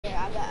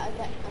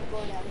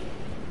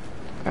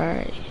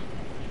Alright.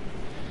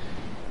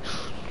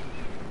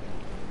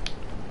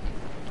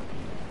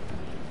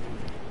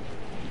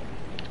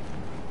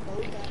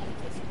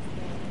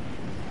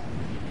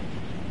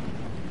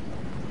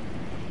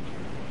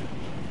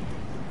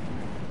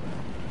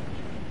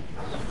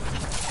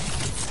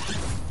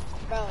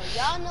 Bro,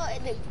 y'all know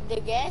at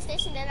the gas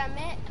station that I'm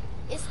at,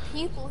 it's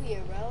people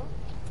here, bro.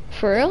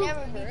 For real? There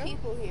never be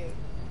people here.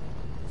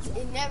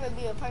 It never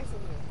be a person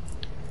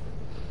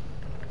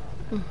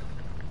here.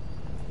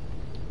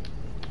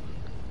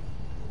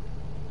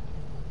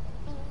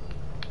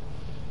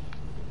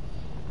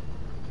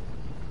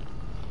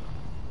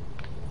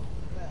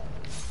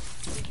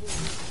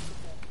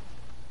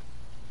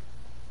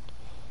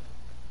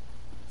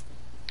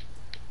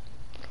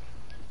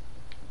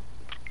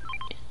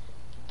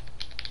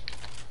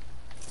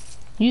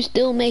 You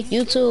still make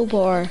YouTube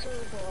or?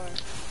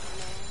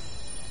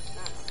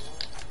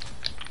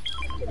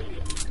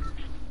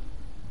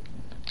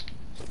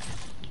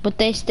 But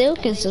they still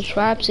can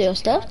subscribe to your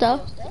stuff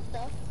though.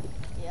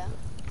 Yeah.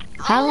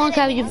 How long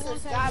have you?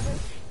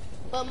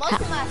 But most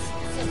of my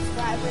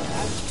subscribers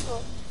are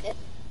people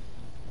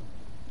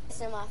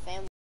that's in my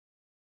family.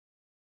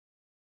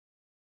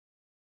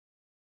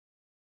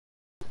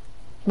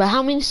 But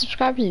how many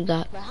subscribers you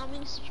got?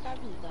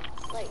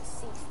 Like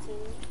 16.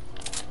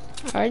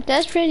 Alright,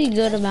 that's pretty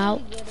good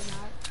amount.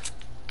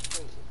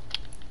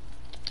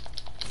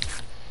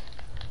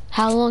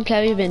 How long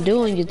have you been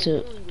doing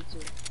YouTube?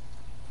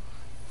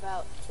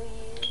 About 2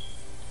 years.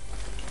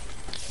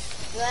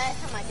 The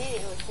last time I did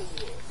it was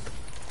 2 years.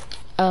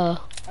 I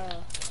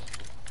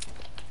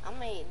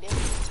made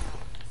different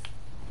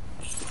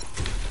accounts.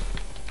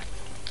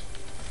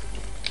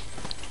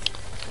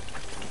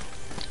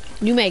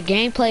 You make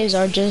gameplays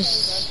or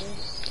just?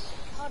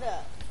 Hold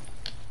up.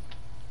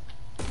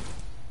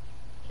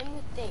 Let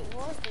me think.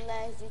 What was the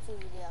last YouTube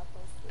video I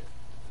posted?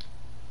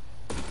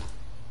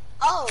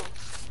 Oh!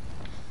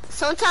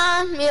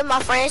 Sometimes me and my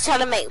friends try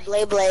to make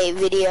Blade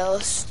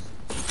videos.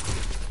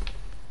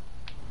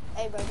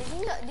 Hey bro, did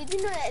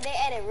you know that they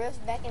added rifts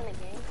back in the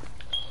game?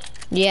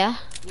 Yeah,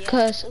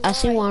 cause I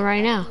see one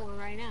right now.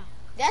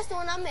 That's the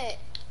one I'm at.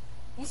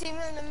 You see me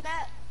on the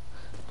map?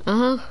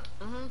 Bro,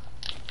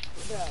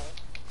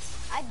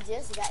 I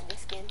just got the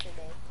skin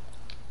today.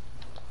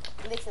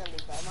 Listen to me,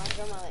 bro. My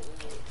grandma let me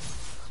get it.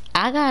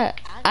 I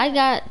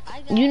got.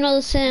 You know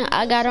the skin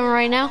I got on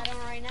right now?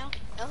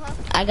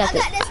 I got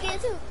that skin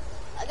too.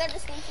 I got the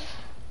skin too.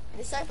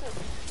 The serpent.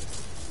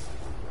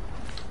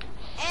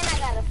 And I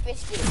got a fish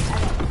stick.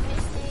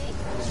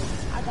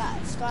 I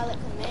got Scarlet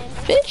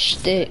Commander. Fish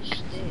stick.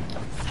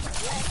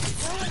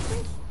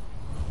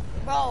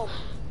 Bro,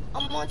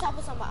 I'm on top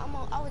of somebody.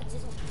 I was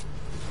just.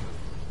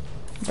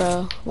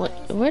 Bro,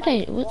 where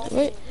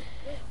the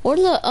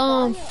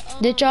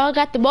did y'all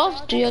got the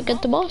boss? Do y'all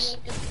get the boss?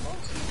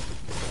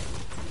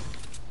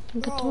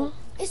 Bro,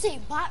 it's a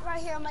bot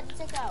right here I'm about to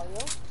take out,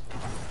 yo.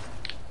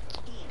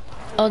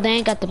 Oh, they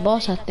ain't got the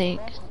boss, I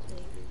think.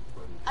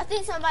 I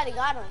think somebody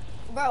got him.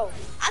 Bro,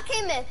 I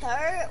came in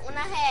third when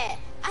I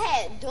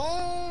had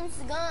Doom's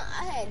gun,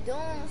 I had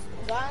Doom's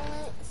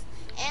gauntlets,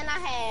 and I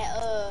had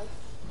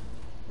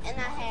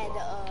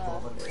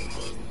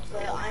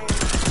the iron.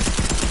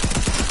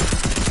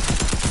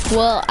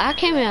 Well, I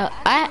came out.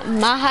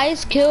 My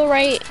highest kill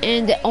rate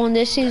on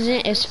this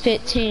season is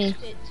 15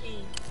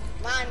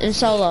 in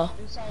solo.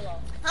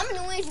 How many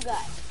wins you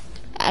got?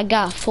 I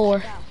got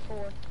 4.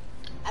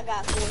 I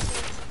got 4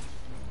 too.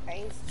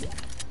 Crazy.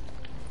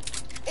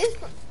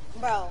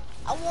 Bro,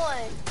 I won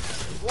 1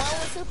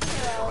 with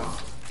superheroes,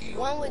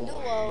 1 with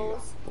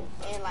duos,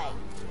 and like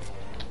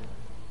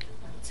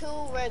 2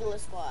 regular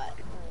squad.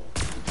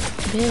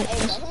 Yeah.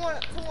 Hey, bro,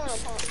 who wanna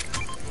pump?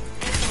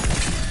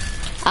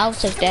 I'll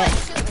take that.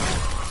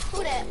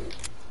 Who that?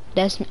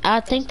 I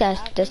think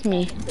that's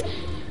me.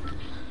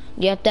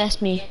 Yep,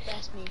 that's me.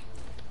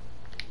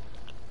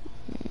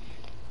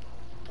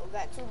 We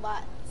got 2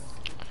 bots.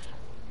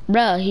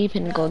 Bro, he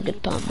finna go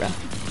get pumped, bro.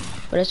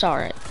 But it's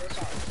alright.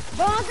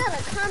 Bro, I got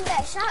a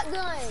combat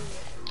shotgun.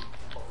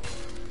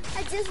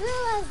 I just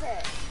realized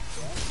that.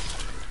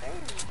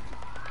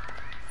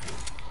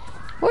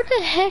 Where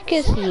the heck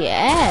is he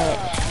at?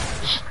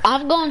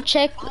 I'm gonna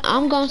check.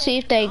 I'm gonna see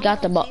if they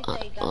got the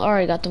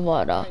already got the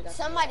vault off.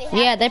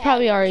 Yeah, they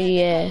probably already.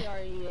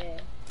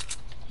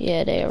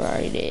 Yeah, they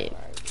already did.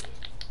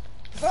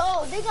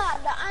 Bro, they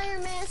got the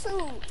Iron Man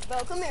suit.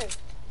 Bro, come here.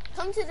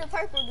 Come to the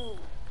purple dude.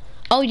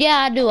 Oh yeah,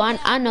 I do.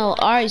 I know.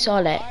 I already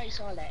saw that.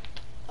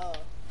 Oh.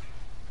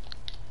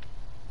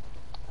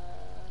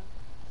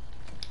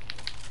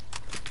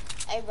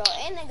 Hey, bro,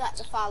 and they got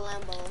the 5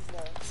 Lambos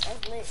though.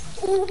 That's lit.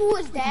 Ooh, who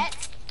is that?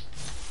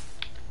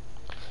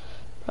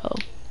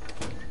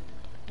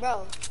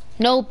 Bro.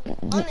 Nope.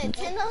 On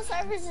Nintendo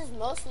servers is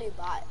mostly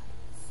bots,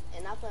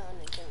 and I play on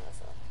Nintendo,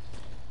 so.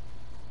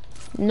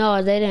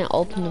 No, they didn't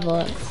open the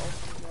vault.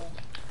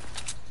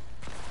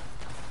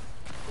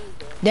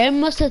 They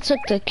must have took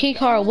the key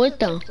card with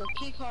them.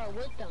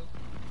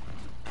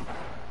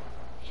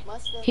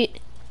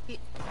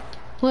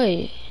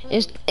 Wait,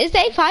 is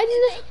they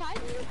fighting?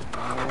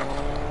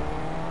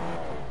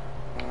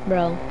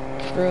 Bro,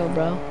 for real,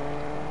 bro.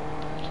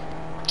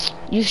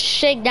 You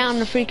shake down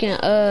the freaking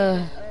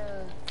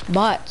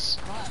bots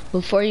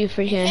before you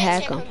freaking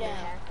hack them.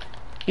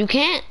 You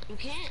can't?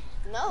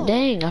 No.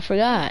 Dang, I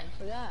forgot.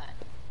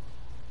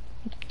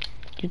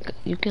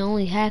 You can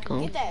only hack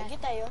them. Get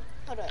that, yo.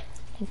 Hold up.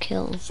 And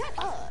kill them. Shut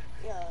up,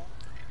 yeah.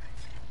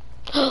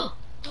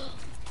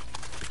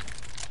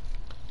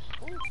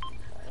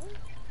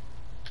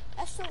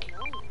 That's so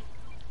annoying.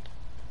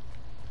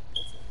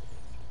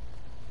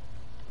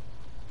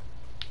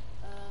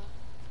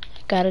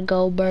 Got a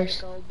gold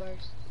burst. A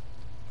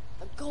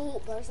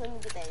gold burst. Let me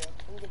get that,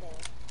 yo.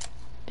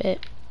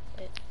 Bet.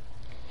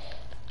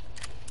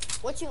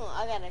 What you want?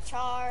 I got a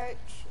charge.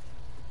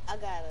 I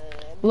got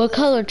a... What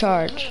color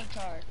charge?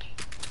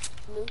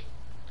 Blue.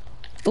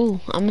 Ooh,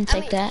 I'm gonna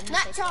take that.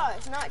 Not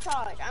charge.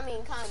 I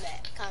mean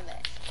combat.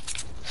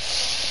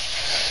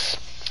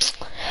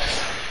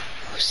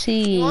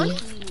 See.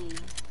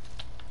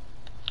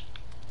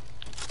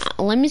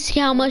 Let me see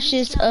how much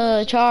this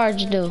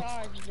charge do.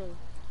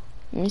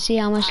 Let me see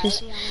how much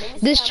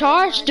this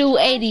charge do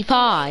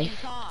 85.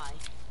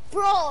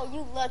 Bro,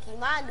 you lucky.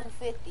 Mine do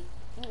 50.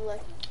 You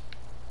lucky.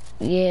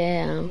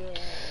 Yeah.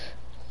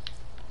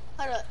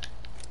 Hold up.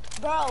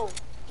 Bro,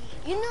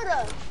 you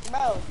know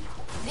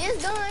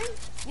this gun,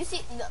 you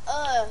see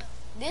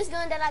this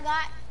gun that I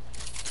got,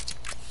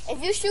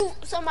 if you shoot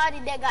somebody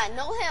that got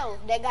no health,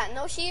 that got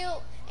no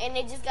shield, and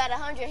they just got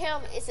 100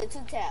 health, it's a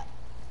 2-tap.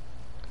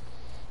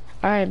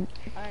 Alright.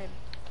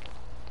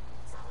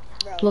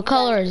 Bro, What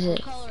color is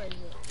it?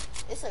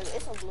 It's a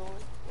blue one,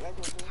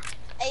 regular blue.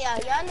 Hey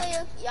y'all know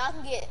y'all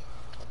can get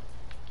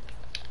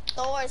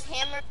Thor's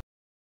hammer.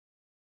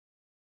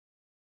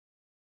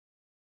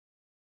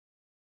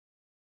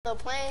 The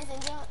planes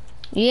and jump.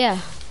 Yeah.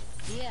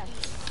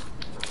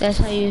 That's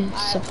how you're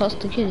supposed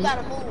to kill You it.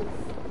 gotta move.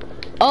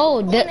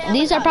 Oh,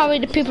 these are probably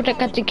the people that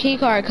got the key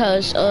card,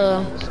 cause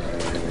Bro,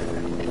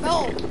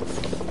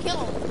 kill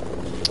them.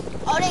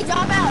 Oh, they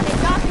dropping out.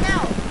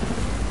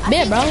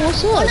 Yeah, bro,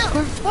 what's up?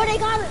 No. Bro, they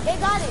got it.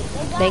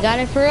 They got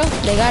it for real?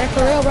 They got it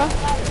for real, bro?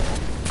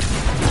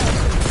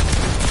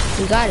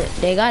 We got it.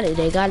 They got it.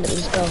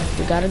 Let's go.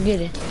 We gotta get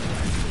it.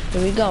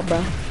 Here we go,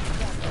 bro.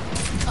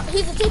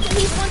 He's a teacher.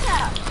 He's one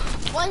tap.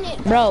 One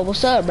hit. Bro,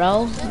 what's up,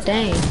 bro?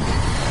 Dang.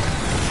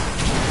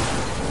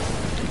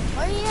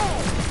 Where he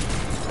at?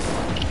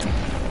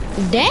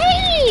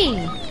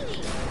 Dang!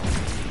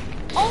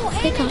 Oh,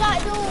 and they got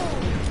dude.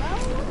 Bro,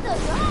 what the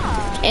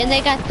god? And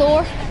they got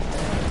Thor.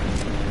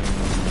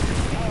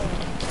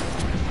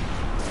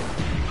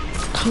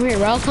 Come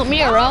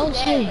here, bro.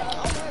 Hey.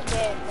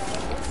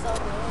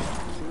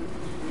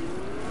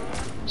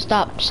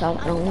 Stop.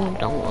 Don't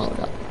load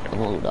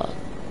up.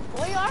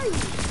 Where are you?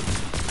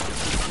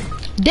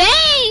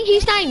 Dang!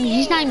 He's sniping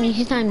me.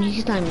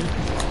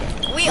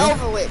 We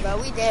over with, bro.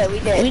 We dead.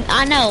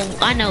 I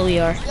know we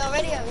are. You're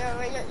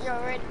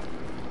ready.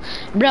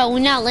 Bro, we're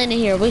not landing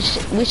here. We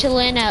should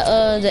land at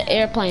the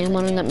airplane,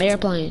 one of them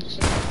airplanes.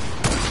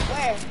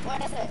 Where?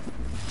 Where's it?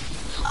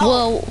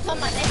 Well,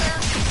 Come on, now.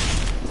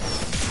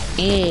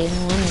 yeah,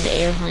 one of the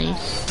airplanes.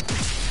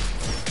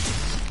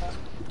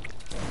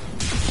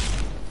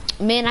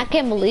 Man, I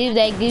can't believe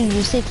they give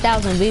you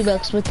 6,000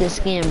 V-Bucks with this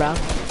skin, bro.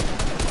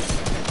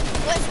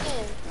 What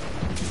skin?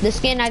 The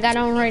skin I got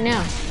on right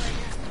now.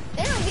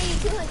 They don't give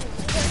you 200.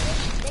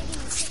 They give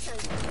you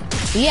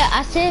 600. Yeah,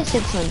 I said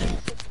 600.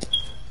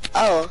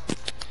 Oh.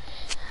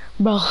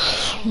 Bro,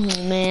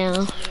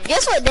 man.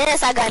 Guess what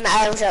dance I got in the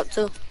item shop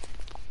too?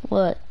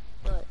 What?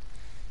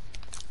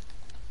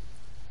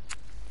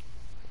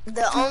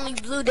 The only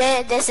blue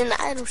dance that's in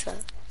the item shop.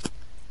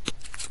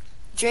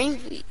 Dream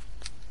Week.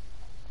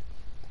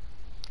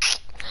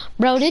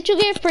 Bro, did you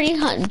get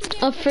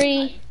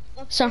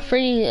some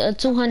free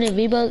 200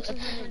 V-Bucks?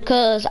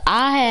 Cause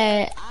I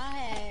had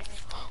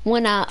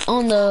when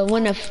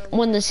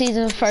the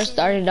season first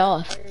started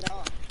off.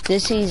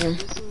 This season.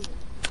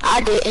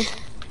 I didn't.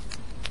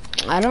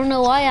 I don't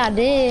know why I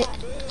did.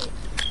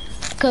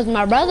 Cause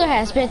my brother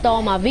had spent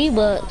all my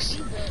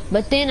V-Bucks,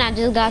 but then I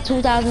just got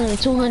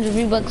 2,200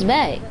 V-Bucks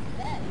back.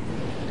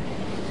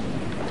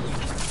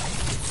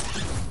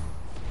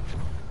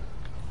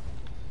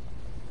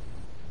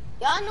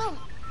 Y'all know,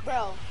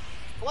 bro.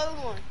 Where we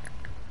going?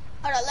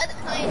 Hold on, let the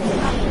plane.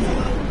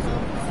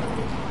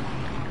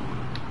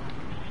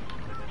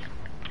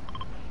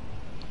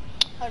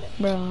 Hold it.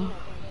 Bro.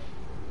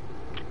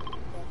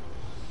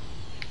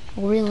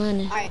 Where we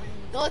landing? Alright,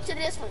 go to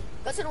this one.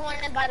 Go to the one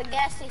that's by the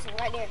gas station,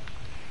 right there.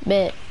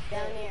 Bet.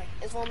 Down there.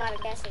 It's one by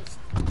the gas station.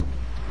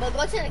 But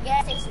go to the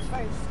gas station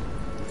first.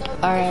 So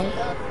Alright.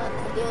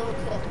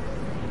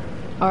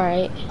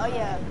 Alright. Oh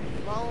yeah,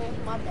 wrong,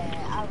 my bad.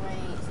 I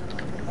ran.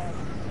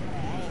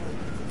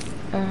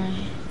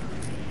 Alright.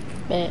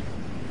 Bet.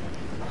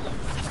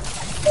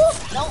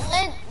 Don't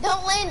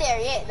land there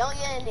yet. Don't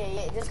land there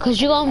yet. Just Cause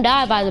you gonna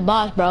die by the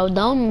bots, bro.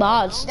 Them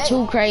bots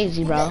too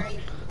crazy, bro.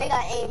 They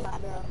got aimbot,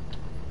 bro.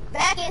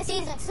 Back in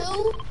season 2,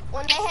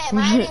 when they had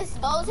minus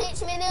those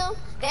hitchmen them,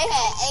 they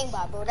had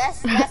aimbot, bro.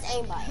 That's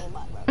aimbot,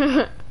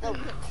 bro. No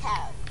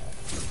cap,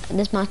 bro.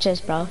 This my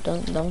chest, bro.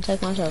 Don't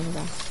take my chest,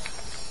 bro.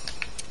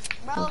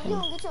 Bro, Okay. you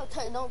don't get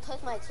your don't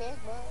touch my chest,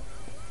 bro.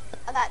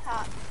 I got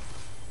top.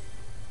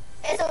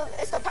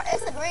 It's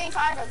a green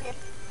card up here.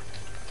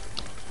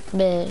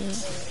 But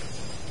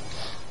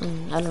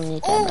I don't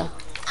need that, bro.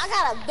 I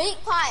got a big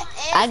pot.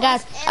 And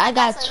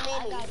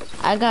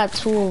I got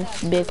 2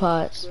 big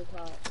pots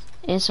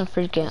and some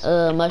freaking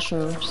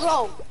mushrooms.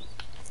 Bro.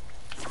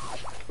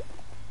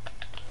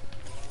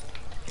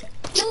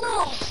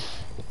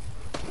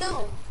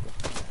 No.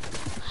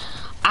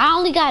 I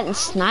only got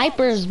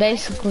snipers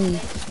basically.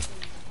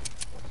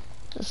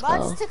 Let's Bro, I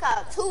go. just took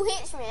out 2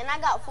 henchmen and I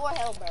got 4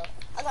 health, bro.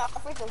 I got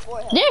freaking 4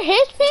 health. There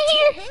henchmen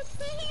here?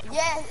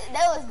 Yes,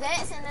 they was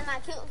dancing and then I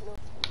killed them.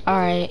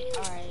 Alright.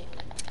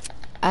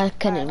 I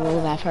couldn't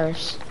move at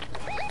first.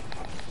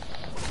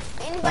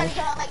 Anybody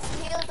got like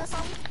some heals or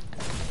something?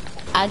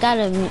 I got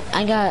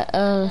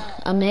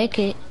a med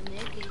kit.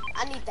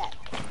 I need that.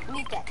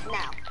 Need that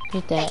now.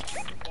 Get that.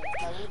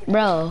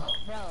 Bro.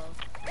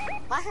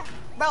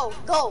 Bro,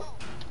 go.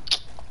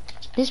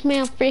 This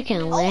man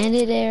freaking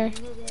landed there.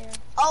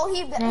 Oh,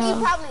 he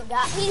probably didn't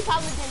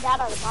die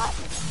on the pot.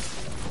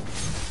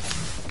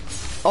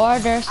 Or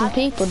there's some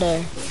people there.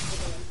 Did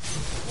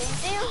you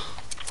see him?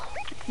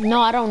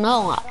 No, I don't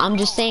know. I'm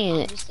just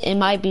saying it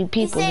might be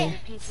people there.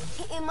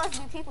 It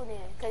must be people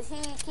there, cause he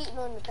keep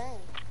doing the thing.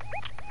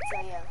 So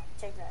yeah,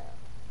 check that out.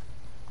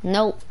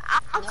 Nope.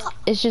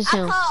 It's just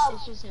him. I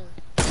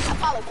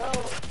call it bro.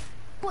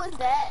 Who is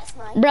that?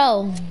 Sniper?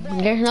 Bro,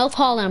 there's no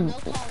calling.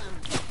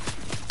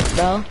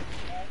 Bro.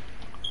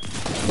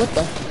 What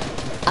the?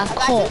 I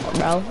called,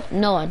 bro.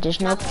 No, there's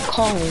no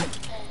calling.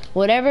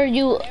 Whatever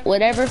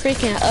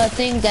freaking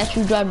things that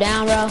you drop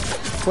down, bro.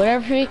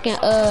 Whatever freaking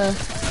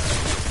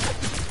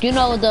you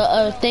know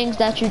the things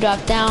that you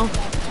drop down.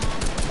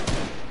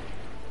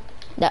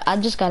 That I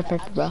just got a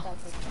perfect, bro.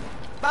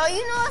 Bro,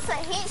 you know it's a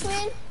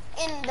henchman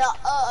in the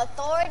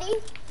authority.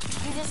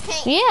 You just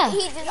can't. Yeah.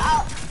 He just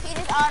all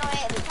the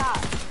way at the top.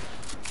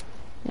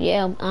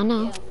 Yeah, I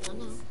know.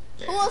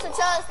 Who wants a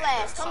chug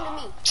splash? Come to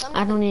me.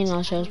 I don't need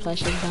no show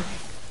splashes, bro.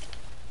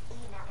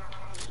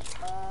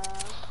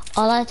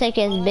 All I take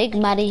is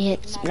big body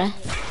hits, bro.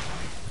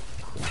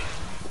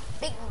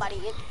 Big body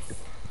hits.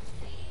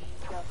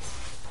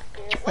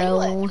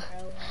 Bro,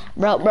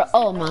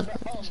 oh my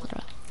goodness,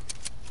 bro.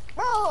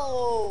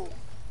 Bro.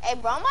 Hey,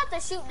 bro, I'm about to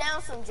shoot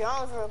down some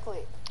drones real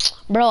quick.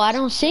 Bro, I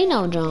don't see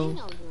no drone.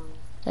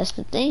 That's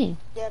the thing.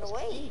 You gotta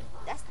wait. You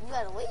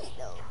gotta wait,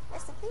 though.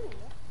 That's the thing,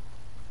 bro.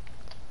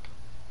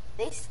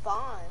 They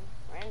spawn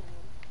randomly.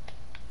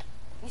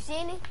 You see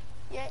any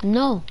yet?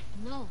 No.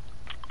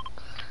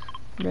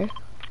 Bro.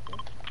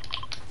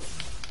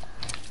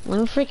 Let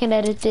me freaking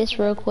edit this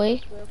real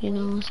quick. You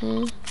know what I'm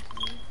saying?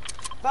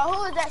 Bro,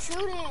 who is that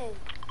shooting?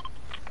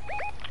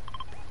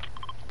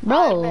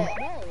 Bro,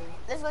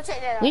 let's go check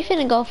that out. we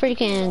finna go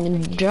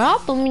freaking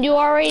drop them. You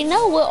already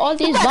know what all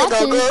these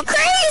boxes. Go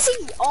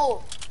crazy.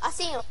 Oh, I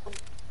see him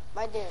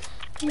right there.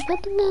 You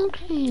about to go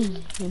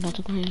crazy. You about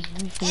to go crazy.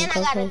 And I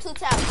got a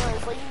 2-tap gun,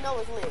 so you know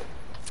it's lit.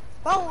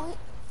 Bro,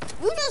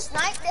 you just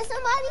sniped at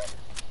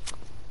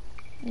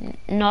somebody?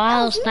 No,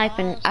 I was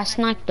sniping. I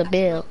sniped the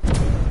bill.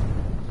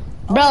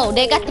 Bro,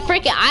 they got the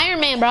freaking Iron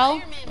Man,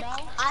 bro.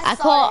 I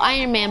called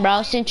Iron Man,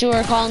 bro, since you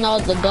were calling all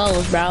the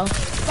goals, bro.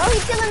 Bro,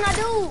 he's killing my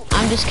dude.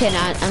 I'm just kidding.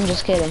 I'm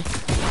just kidding.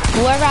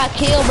 Whoever I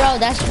kill, bro,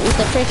 that's what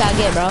the freak I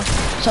get, bro.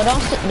 So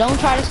don't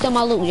try to steal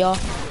my loot, y'all.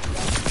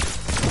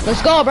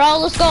 Let's go, bro.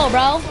 Let's go,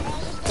 bro.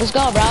 Let's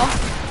go, bro.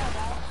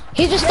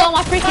 He just stole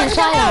my freaking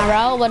shotgun,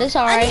 bro, but it's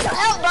alright.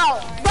 Help, bro.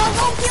 Bro,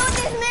 go kill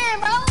this man,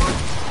 bro.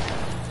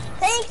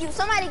 Thank you.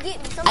 Somebody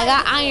get me. I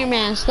got Iron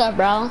Man stuff,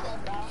 bro.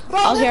 Bro,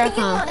 Oh, here I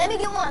come. Let me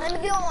get one,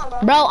 bro.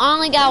 Bro, I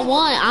only got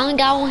one. I only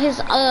got one his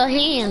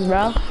hands,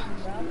 bro.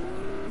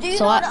 Do you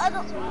So know the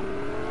other?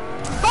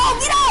 Bro,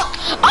 get up!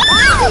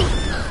 Oh!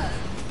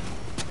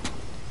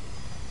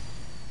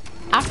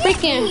 I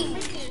freaking.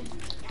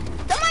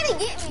 Somebody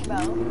get me, bro.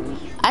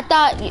 I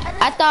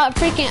thought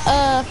freaking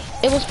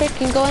it was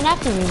freaking going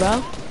after me,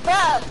 bro. Bro,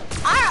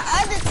 our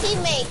other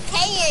teammate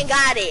Kayan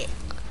got it.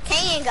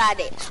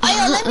 Oh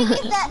yo, let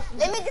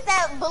me get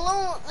that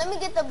balloon. Let me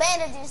get the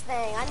bandages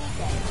thing. I need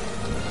that.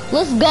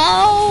 Let's go!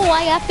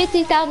 I got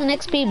 50,000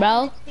 XP,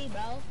 bro.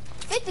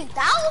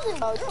 50,000,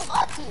 bro. You're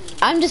lucky.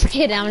 I'm just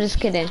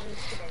kidding.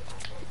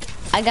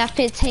 I got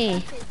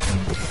 15.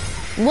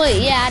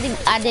 Wait, yeah,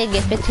 I did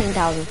get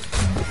 15,000.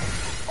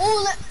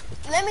 Ooh,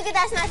 let me get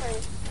that sniper.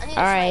 I need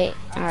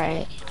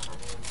Alright.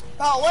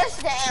 Bro, where's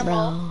the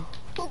ammo?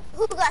 Bro.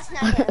 Who got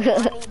sniper? I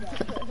need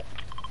that.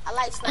 I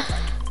like sniper.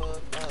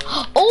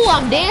 Oh,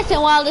 I'm dancing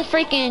while this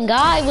freaking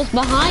guy was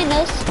behind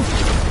us.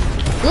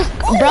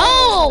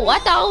 Bro, I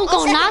thought I was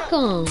gonna knock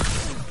him.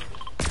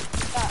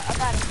 I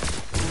got it.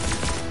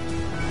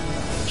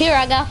 Here,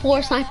 I got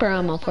 4 sniper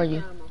ammo for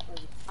you.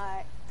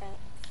 Alright, thanks.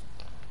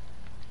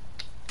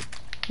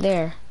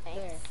 There.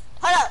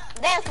 Hold up,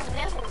 dance with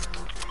me.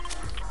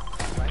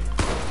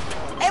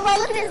 Hey bro,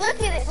 look at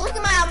this, look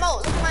at my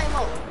emote,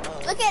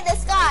 Look at the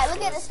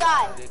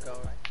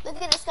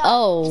sky,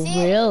 Oh, See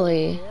it?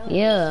 really?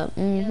 Yeah,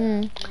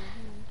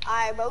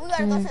 Alright, bro, we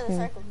gotta go to the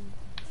circle.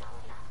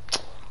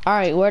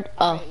 Alright, where?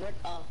 Oh.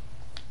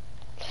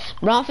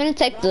 Bro, I'm finna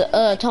take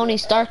the Tony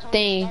Stark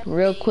thing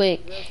real quick,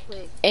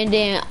 and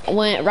then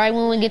right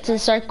when we get to the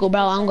circle,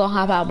 bro, I'm gonna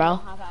hop out, bro,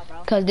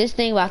 cause this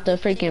thing about to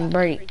freaking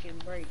break. And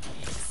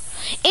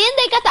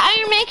they got the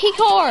Iron Man key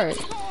card.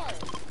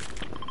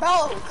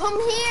 Bro, come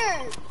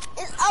here.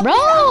 It's up Bro,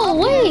 here.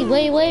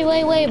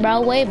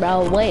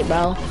 wait,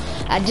 bro.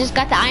 I just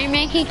got the Iron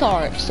Man key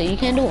card, so you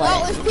can't do all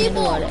that. Bro, it's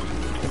people.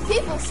 It's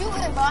people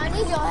shooting, bro. I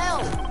need your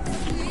help.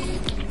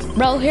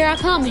 Bro, here I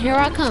come, bro.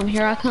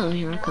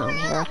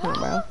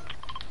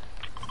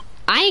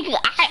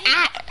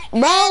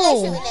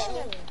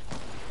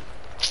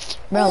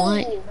 Bro,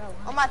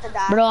 I'm about to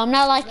die. bro, I'm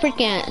not like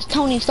freaking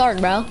Tony Stark,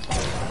 bro.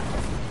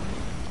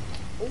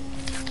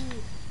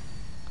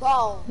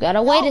 Bro.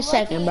 Gotta wait a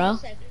second, bro.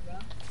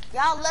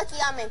 Y'all lucky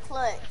I'm in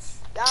clutch.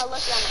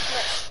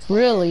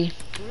 Really?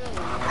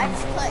 I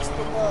just clutched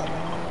the book.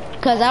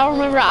 Cause I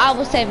remember I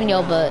was saving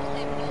your butt.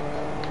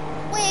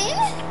 When?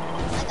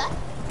 I got.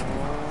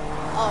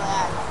 Oh,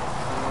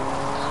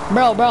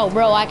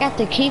 Bro, I got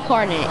the key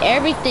card and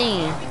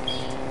everything.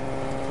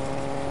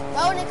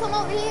 Bro, then come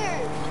over here.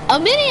 A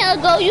minute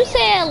ago, you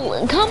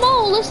said, come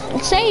on, let's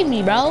save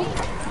me, bro.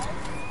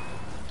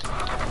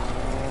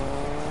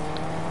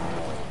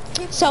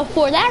 So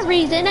for that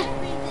reason,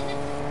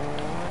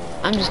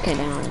 I'm just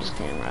kidding, bro.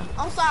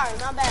 I'm sorry,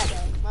 my bad, bro.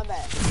 My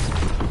bad.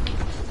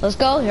 Let's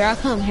go, here I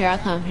come.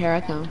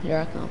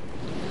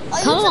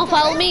 Oh, Come on,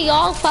 follow me,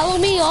 y'all.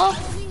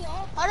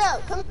 Hold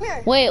up, come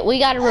here. Wait, we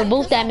gotta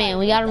reboot that man.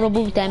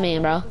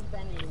 Bro.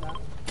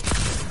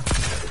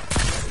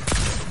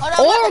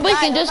 Or we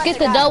can just get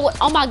the dough.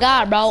 Oh my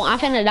god, bro. I'm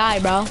finna die,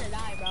 bro.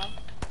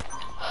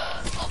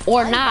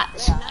 Or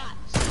not.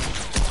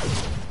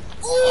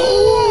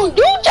 Ooh,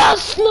 you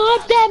just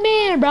snubbed that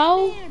man,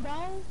 bro.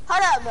 Hold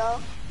up, bro.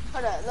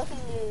 Look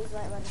at these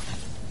right now.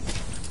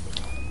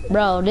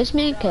 Bro, this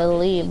man can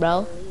leave,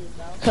 bro.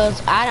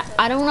 Cause I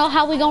don't know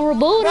how we gonna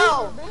reboot him.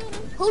 Bro,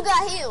 who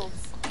got heals?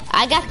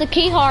 I got the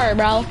key card,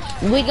 bro.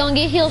 We gonna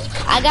get heals.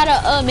 I got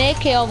a med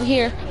kit over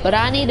here, but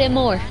I need it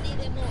more.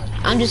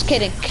 I'm just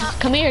kidding.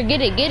 Come here,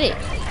 get it,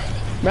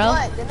 bro.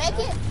 What, to make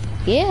it?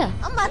 Yeah.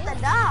 I'm about to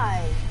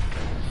die.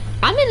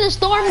 I'm in the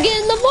storm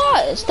getting the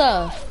bot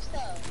stuff.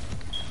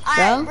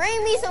 Alright,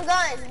 bring me some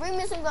guns, bro. Bring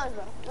me some guns.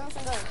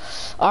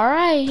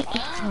 Alright,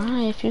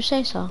 if you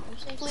say so.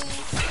 Please.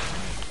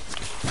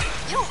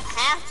 You don't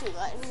have to,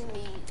 like,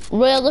 me.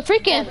 Well, the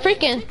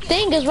freaking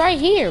thing is right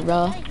here,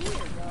 bro.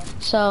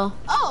 So.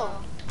 Oh.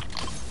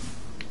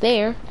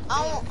 There.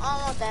 I don't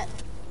want that.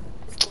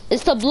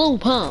 It's the blue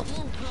pump.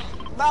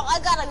 Bro, I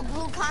got a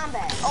blue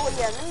combat. Oh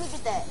yeah, let me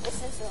get that. It's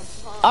just a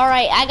pump.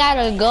 Alright, I got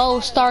a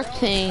gold Stark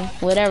thing,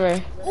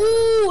 whatever.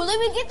 Ooh, let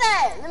me get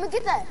that.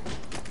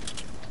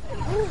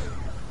 Ooh.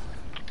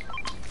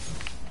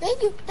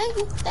 Thank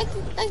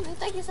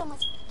you so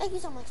much.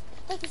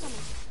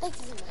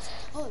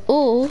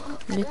 Ooh,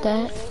 get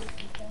that.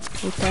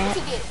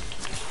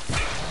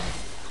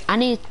 I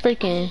need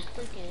freaking.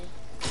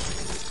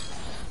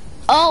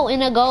 Oh,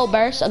 and a gold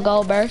burst.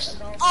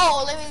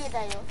 Oh, let me get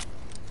that, yo.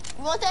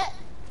 You want that?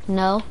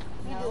 No.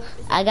 You do.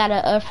 I got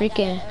a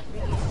freaking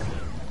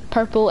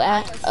purple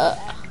at. Alright,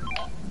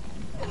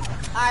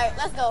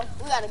 let's go.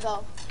 We gotta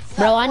go.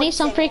 Bro, I need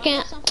some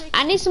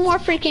more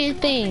freaking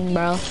thing,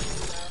 bro.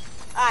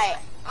 Alright,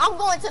 I'm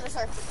going to the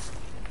circle.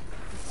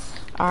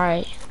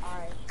 Alright.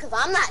 Cause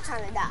I'm not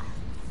trying to die.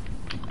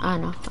 I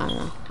know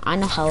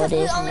how it Cause we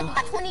is. only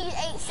got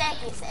 28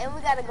 seconds and we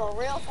gotta go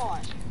real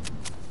far.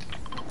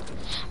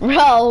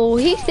 Bro,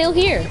 he's still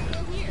here.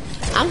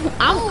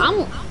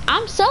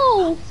 I'm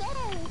so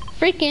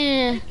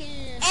freaking.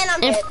 And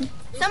I'm dead.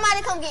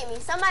 Somebody come get me.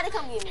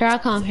 Here I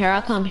come.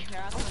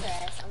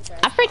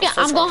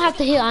 I'm gonna have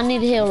to heal. I need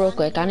to heal real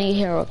quick.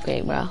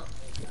 Bro.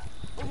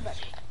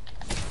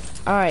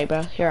 Alright,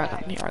 bro. Here I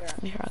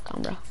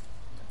come, bro.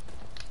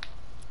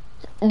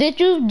 Did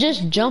you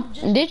just jump?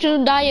 Did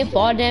you die at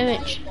fall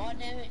damage?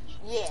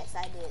 Yes,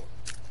 I did.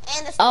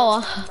 And the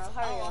storm, bro.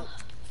 Hurry up.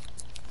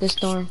 The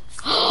storm.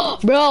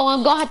 Bro,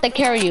 I'm gonna have to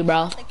carry you,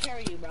 bro.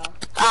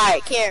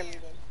 Alright, carry me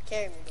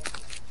then.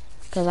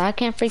 Cause I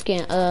can't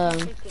freaking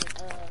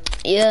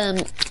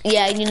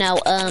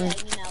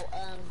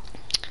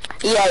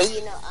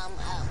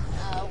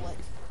what? What?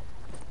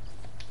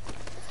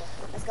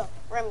 Let's go.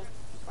 Run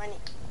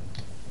it.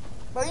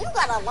 Bro, you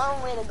got a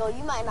long way to go.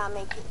 You might not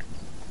make it.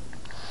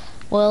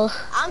 Well,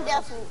 I'm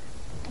definitely.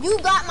 You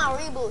got my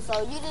reboot,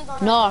 so you just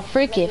gonna. no,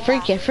 freak it.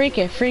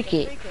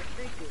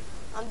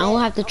 I'm gonna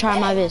have to try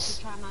my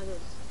best.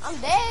 I'm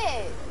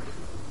dead.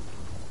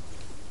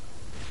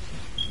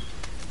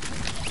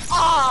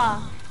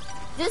 Ah,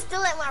 just to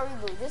let my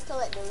reboot. Just to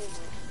let the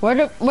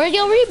reboot. Where's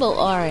your reboot?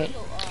 All right.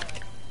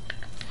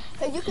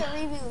 Cause you can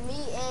reboot me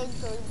and you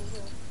can reboot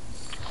him.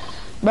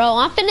 Bro,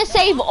 I'm finna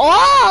save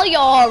all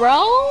y'all,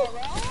 bro.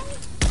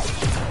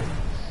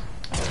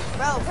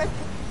 Bro,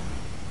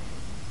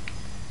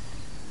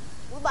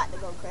 we about to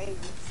go crazy.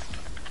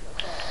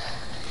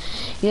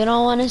 You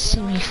don't want to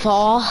see me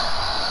fall.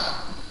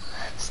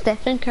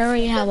 Stephen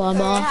Curry, how a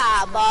ball.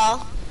 High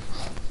ball.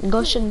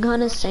 Gosha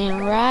gonna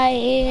stand right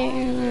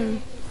here.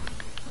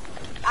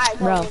 Alright,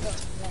 Bro.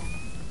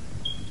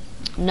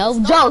 No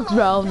jokes,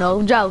 bro.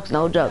 No jokes,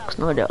 no jokes,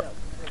 no jokes.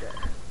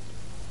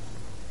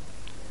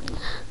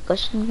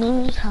 Gosha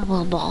gonna have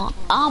a ball.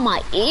 Oh,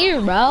 my ear,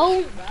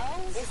 bro.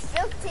 There's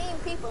 15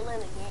 people in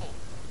the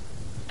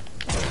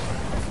game.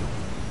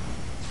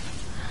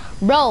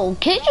 Bro,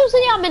 can't you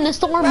see I'm in the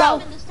storm,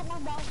 bro?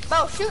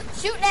 Bro, shoot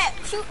that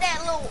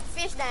little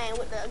fish down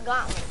with the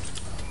gauntlet.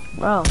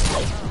 Bro.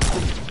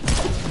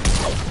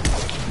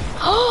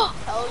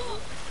 Told you.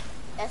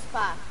 That's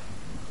fine.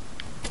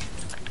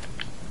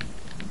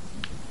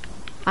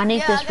 I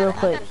need this real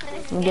quick.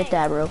 Let me get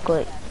that real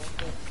quick.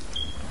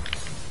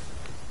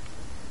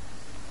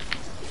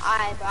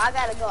 Alright, bro, I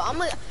gotta go.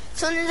 As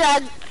soon as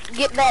I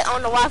get back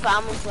on the Wi-Fi,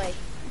 I'm gonna play.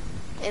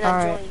 And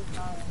I'll join you.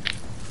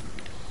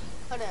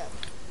 Hold up.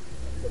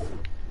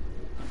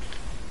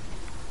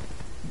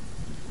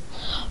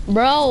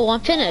 Bro,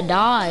 I'm finna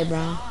die,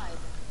 bro.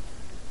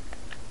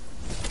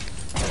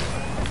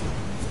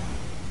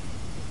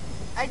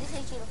 I just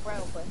hit you the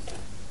friend request.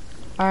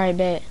 Alright,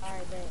 bet.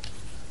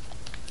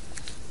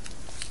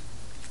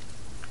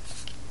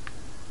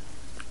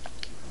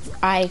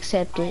 I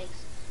accept it.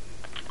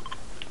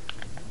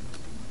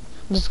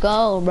 Let's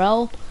go,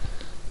 bro.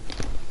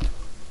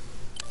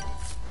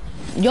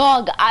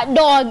 Dog,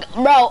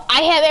 bro,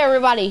 I have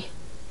everybody.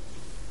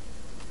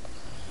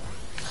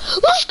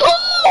 Let's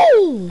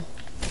go!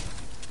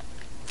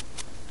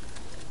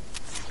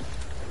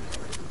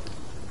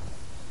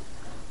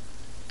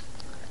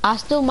 I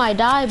still might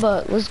die,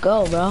 but let's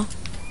go, bro.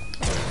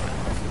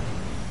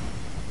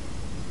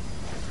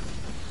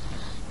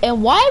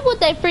 And why would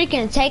they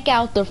freaking take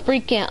out the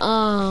freaking,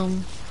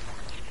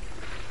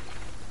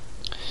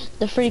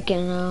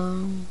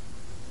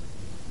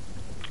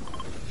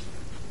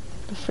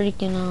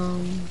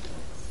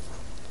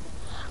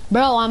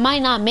 bro, I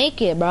might not make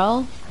it,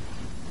 bro.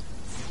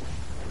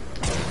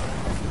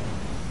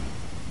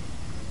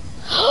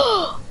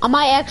 I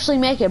might actually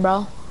make it,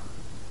 bro.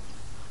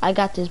 I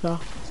got this, bro.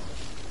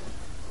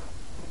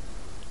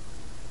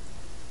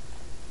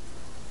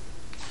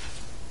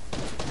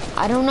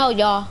 I don't know,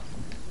 y'all.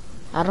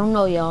 I don't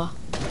know, y'all.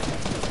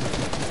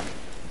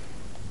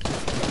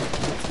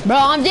 Bro,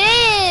 I'm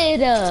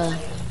dead!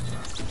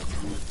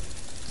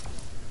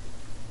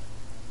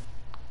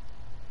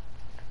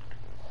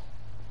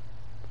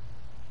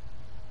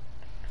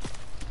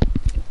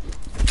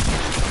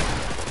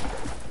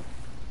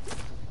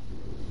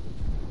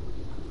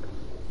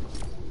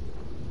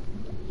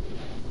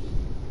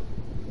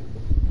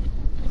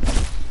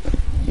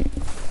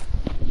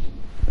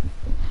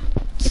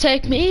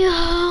 Take me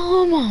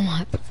home, oh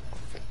my.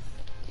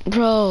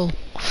 Bro,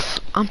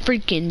 I'm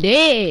freaking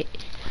dead.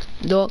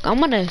 Dog, I'm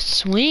gonna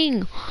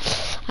swing.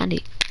 I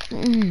need,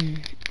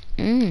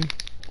 knock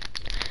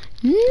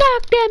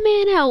that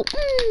man out.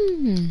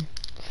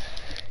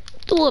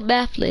 Do a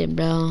backflip,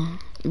 bro.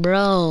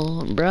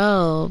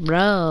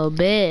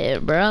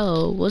 Bet,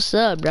 bro. What's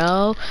up,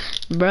 bro?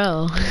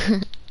 Bro.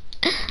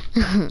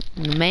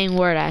 The main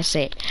word I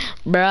say,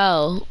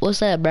 bro.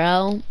 What's up,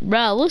 bro?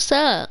 Bro, what's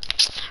up?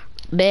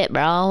 Bet,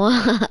 bro.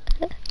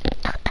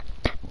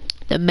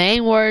 The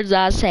main words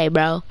I say,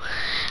 bro.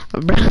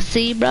 Bro,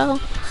 see, bro?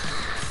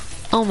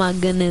 Oh my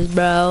goodness,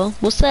 bro.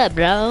 What's up,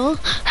 bro?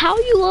 How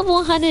are you level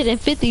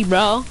 150,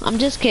 bro? I'm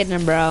just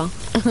kidding, bro.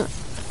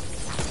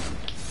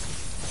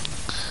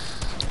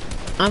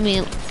 I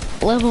mean,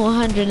 level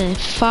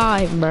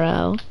 105,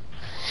 bro.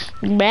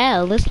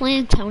 Bro, let's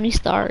land Tony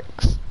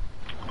Stark's.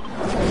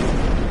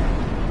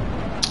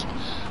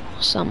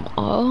 Some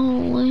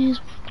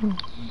always...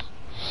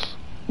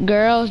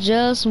 Girls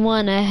just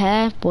wanna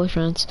have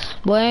boyfriends,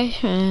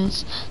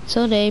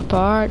 so they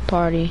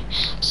party,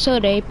 so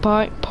they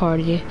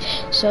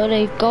so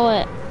they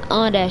go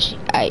on that shit.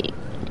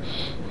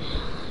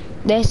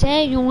 They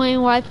say you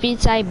ain't wife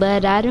inside,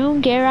 but I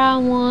don't care, I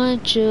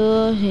want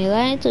you. He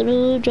like to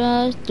do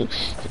drugs too.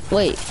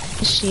 Wait,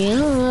 she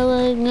don't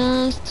love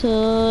guns too.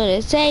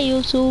 They say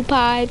you too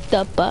piped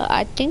up, but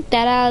I think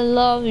that I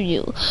love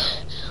you.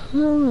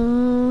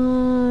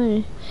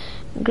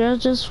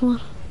 Girls just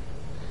want...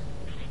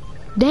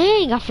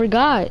 Dang, I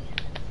forgot.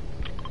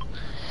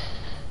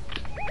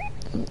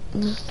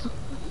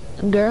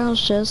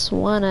 Girls just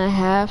wanna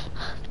have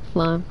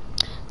fun,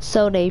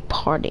 so they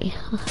party.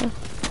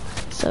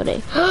 So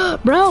they...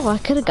 Bro, I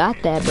could've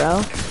got that,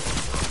 bro.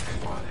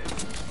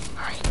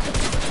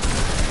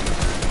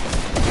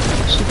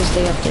 She can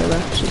stay up there, bro.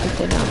 She can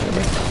stay down there,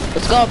 bro.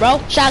 Let's go, bro.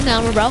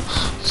 Shotgun, bro.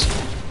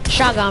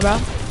 Shotgun, bro.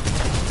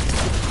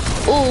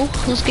 Ooh,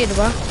 let's get it,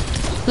 bro.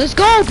 Let's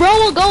go, bro.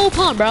 We'll go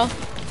pump, bro.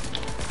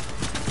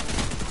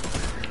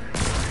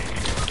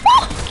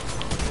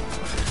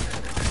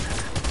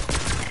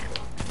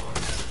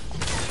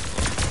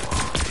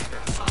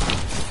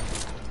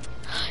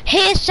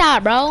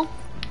 Headshot, bro.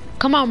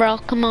 Come on, bro.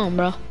 Come on,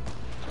 bro.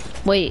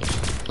 Wait.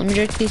 Let me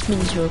drink these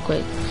minis real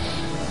quick.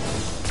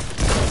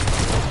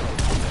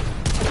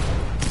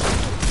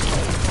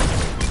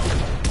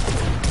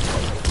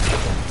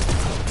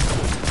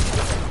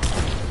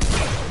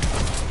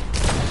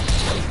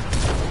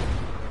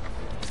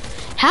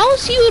 How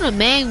is you the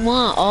main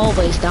one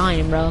always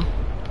dying, bro?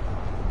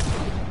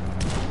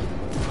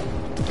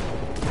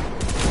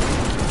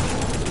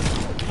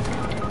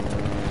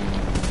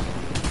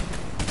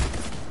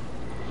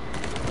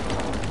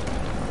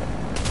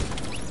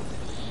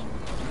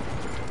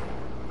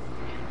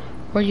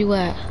 Where you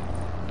at?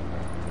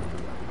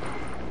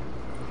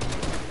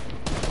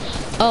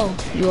 Oh,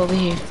 you over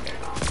here.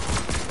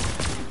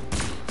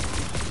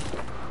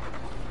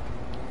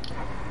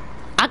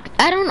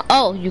 I don't,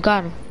 oh, you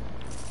got him.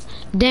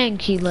 Dang,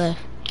 he left.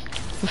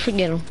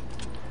 Forget him.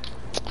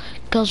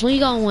 Cause we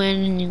gonna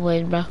win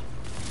anyways, bro.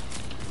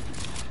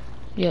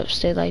 Yep,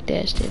 stay like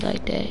that, stay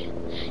like that.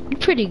 You're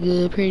pretty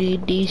good, pretty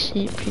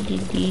decent, pretty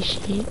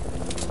decent.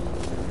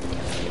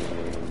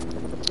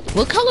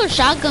 What color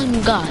shotgun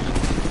you got?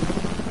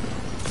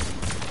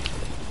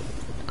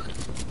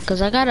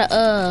 Cause I got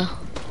a,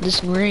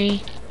 this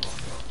green.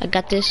 I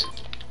got this,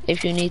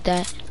 if you need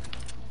that.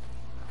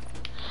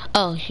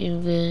 Oh, you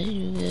good,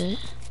 you good.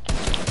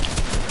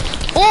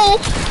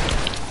 Oh!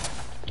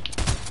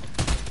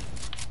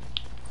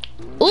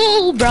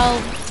 Oh,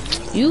 bro.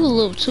 You a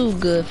little too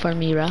good for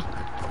me, bro. Woo!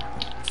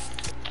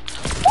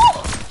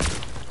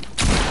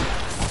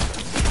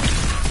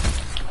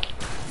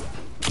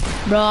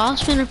 Bro, I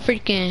was finna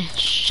freaking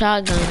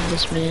shotgun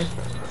this man.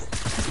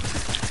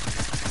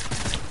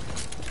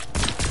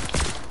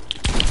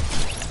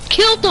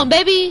 Killed him,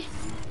 baby!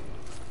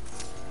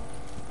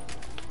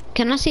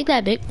 Can I see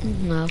that big?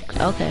 No,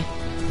 okay.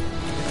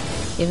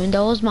 Even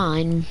though it's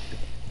mine.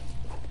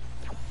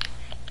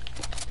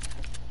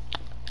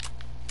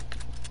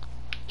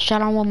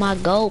 Shot on with my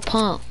gold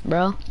pump,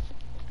 bro.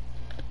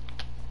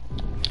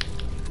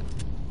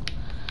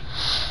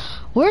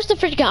 Where's the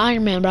freaking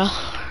Iron Man, bro?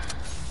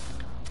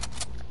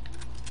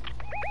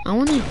 I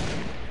wanna...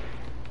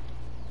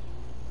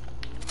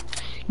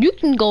 You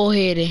can go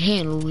ahead and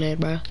handle that,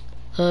 bro.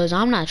 Cause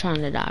I'm not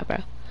trying to die, bro.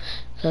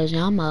 Cause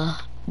I'm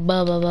a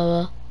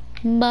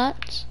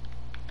but.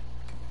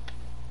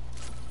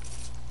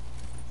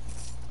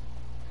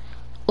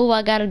 Oh,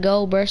 I got a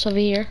gold burst over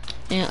here.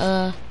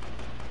 And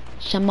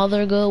some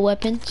other good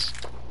weapons.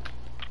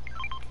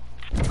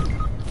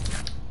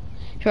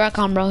 Here I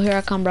come, bro. Here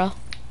I come, bro.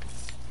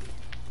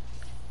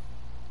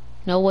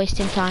 No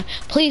wasting time.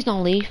 Please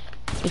don't leave.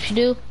 If you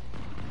do,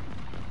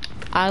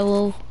 I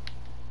will.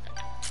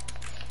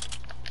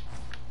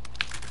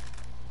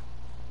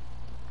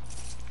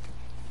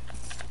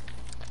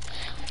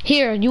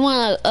 Here, you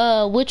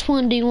want which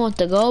one do you want?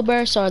 The gold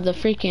burst or the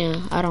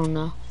freaking, I don't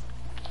know.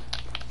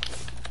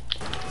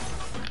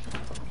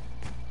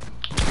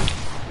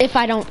 If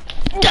I don't,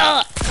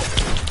 duh.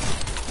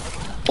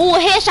 Oh,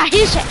 headshot,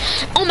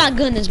 headshot. Oh my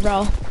goodness,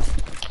 bro.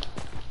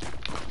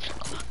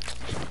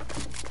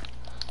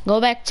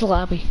 Go back to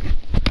lobby.